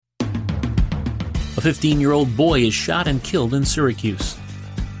A 15-year-old boy is shot and killed in Syracuse.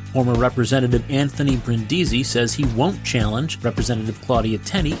 Former Representative Anthony Brindisi says he won't challenge Representative Claudia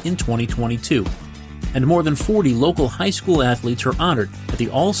Tenney in 2022. And more than 40 local high school athletes are honored at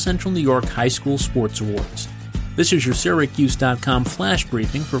the All Central New York High School Sports Awards. This is your Syracuse.com flash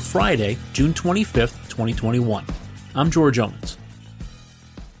briefing for Friday, June 25th, 2021. I'm George Owens.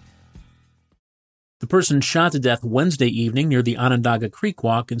 The person shot to death Wednesday evening near the Onondaga Creek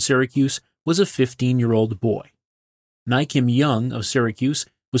Walk in Syracuse was a 15-year-old boy. Naikim Young of Syracuse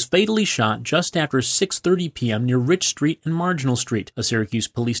was fatally shot just after 6:30 p.m. near Rich Street and Marginal Street, a Syracuse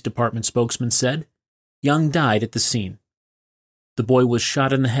Police Department spokesman said. Young died at the scene. The boy was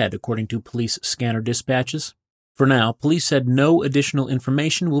shot in the head, according to police scanner dispatches. For now, police said no additional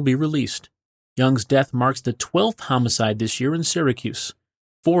information will be released. Young's death marks the 12th homicide this year in Syracuse.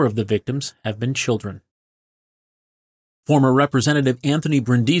 4 of the victims have been children. Former Representative Anthony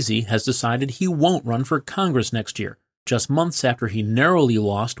Brindisi has decided he won't run for Congress next year, just months after he narrowly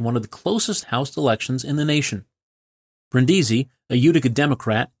lost one of the closest House elections in the nation. Brindisi, a Utica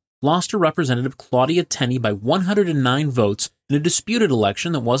Democrat, lost to Representative Claudia Tenney by 109 votes in a disputed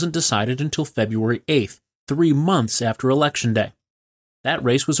election that wasn't decided until February 8th, 3 months after Election Day. That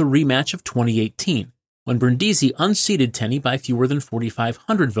race was a rematch of 2018, when Brindisi unseated Tenney by fewer than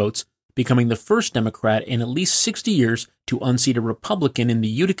 4,500 votes, becoming the first Democrat in at least 60 years to unseat a Republican in the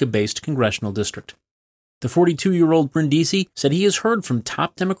Utica-based congressional district. The 42-year-old Brindisi said he has heard from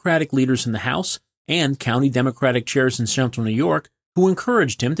top Democratic leaders in the House and county Democratic chairs in Central New York who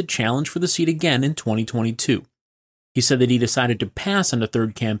encouraged him to challenge for the seat again in 2022. He said that he decided to pass on a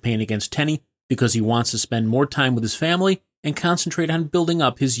third campaign against Tenney because he wants to spend more time with his family and concentrate on building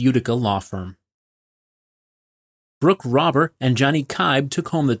up his Utica law firm. Brooke Robber and Johnny Kaib took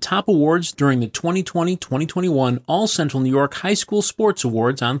home the top awards during the 2020-2021 All Central New York High School Sports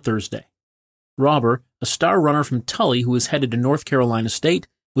Awards on Thursday. Robber, a star runner from Tully who is headed to North Carolina State,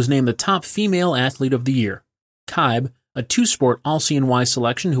 was named the top female athlete of the year. Kaib, a two-sport All-CNY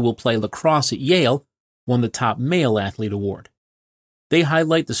selection who will play lacrosse at Yale, won the top male athlete award. They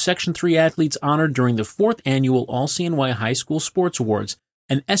highlight the Section 3 athletes honored during the 4th annual All-CNY High School Sports Awards,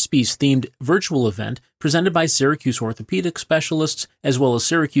 an ESPYs-themed virtual event presented by Syracuse orthopedic specialists as well as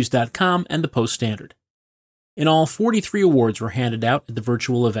Syracuse.com and the Post-Standard. In all, 43 awards were handed out at the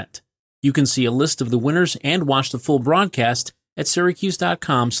virtual event. You can see a list of the winners and watch the full broadcast at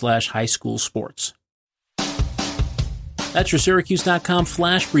Syracuse.com/highschoolsports. That's your Syracuse.com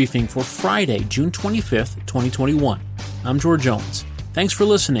flash briefing for Friday, June 25th, 2021. I'm George Owens. Thanks for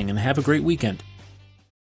listening and have a great weekend.